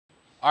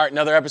All right,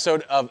 another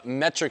episode of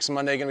Metrics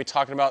Monday. Going to be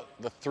talking about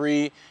the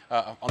three,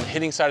 on the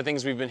hitting side of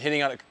things, we've been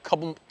hitting on a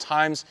couple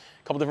times,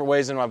 a couple different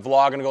ways in my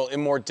vlog. I'm going to go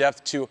in more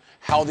depth to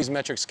how these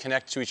metrics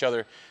connect to each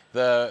other.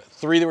 The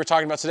three that we're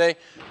talking about today: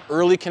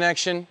 early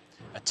connection,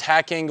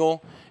 attack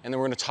angle, and then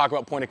we're going to talk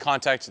about point of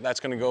contact. That's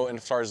going to go in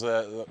as far as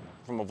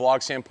from a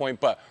vlog standpoint.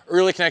 But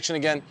early connection,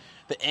 again,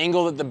 the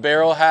angle that the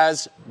barrel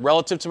has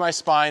relative to my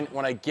spine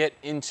when I get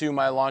into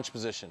my launch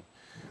position.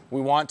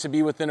 We want to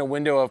be within a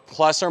window of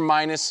plus or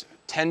minus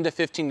 10 to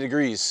 15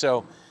 degrees.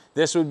 So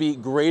this would be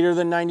greater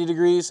than 90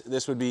 degrees.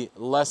 This would be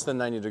less than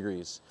 90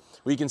 degrees.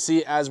 We can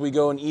see as we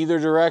go in either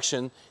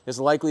direction, this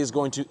likely is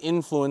going to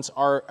influence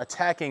our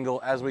attack angle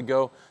as we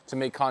go to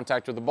make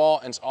contact with the ball,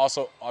 and it's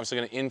also obviously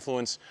going to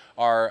influence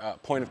our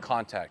point of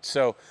contact.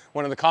 So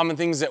one of the common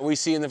things that we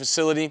see in the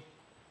facility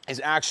is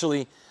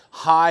actually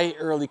high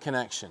early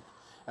connection.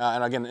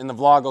 And again, in the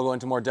vlog, I'll go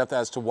into more depth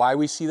as to why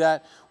we see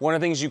that. One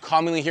of the things you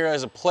commonly hear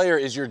as a player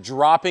is you're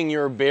dropping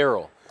your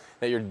barrel,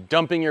 that you're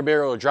dumping your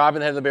barrel or dropping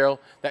the head of the barrel.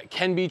 That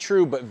can be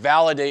true, but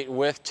validate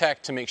with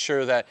tech to make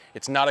sure that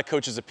it's not a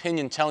coach's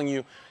opinion telling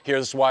you,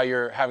 here's why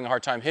you're having a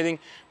hard time hitting.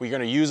 We're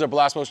gonna use our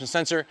blast motion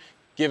sensor,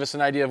 give us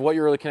an idea of what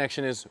your early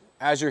connection is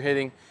as you're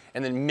hitting,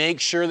 and then make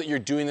sure that you're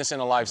doing this in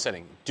a live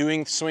setting.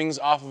 Doing swings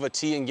off of a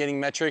tee and getting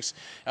metrics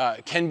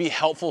can be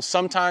helpful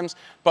sometimes,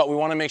 but we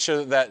wanna make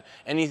sure that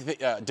any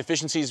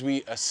deficiencies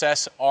we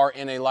assess are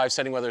in a live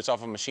setting, whether it's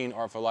off a machine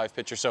or off a live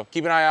pitcher. So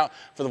keep an eye out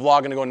for the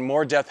vlog. Gonna go in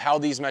more depth how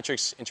these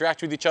metrics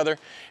interact with each other.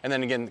 And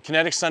then again,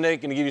 Kinetic Sunday,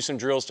 gonna give you some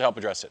drills to help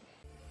address it.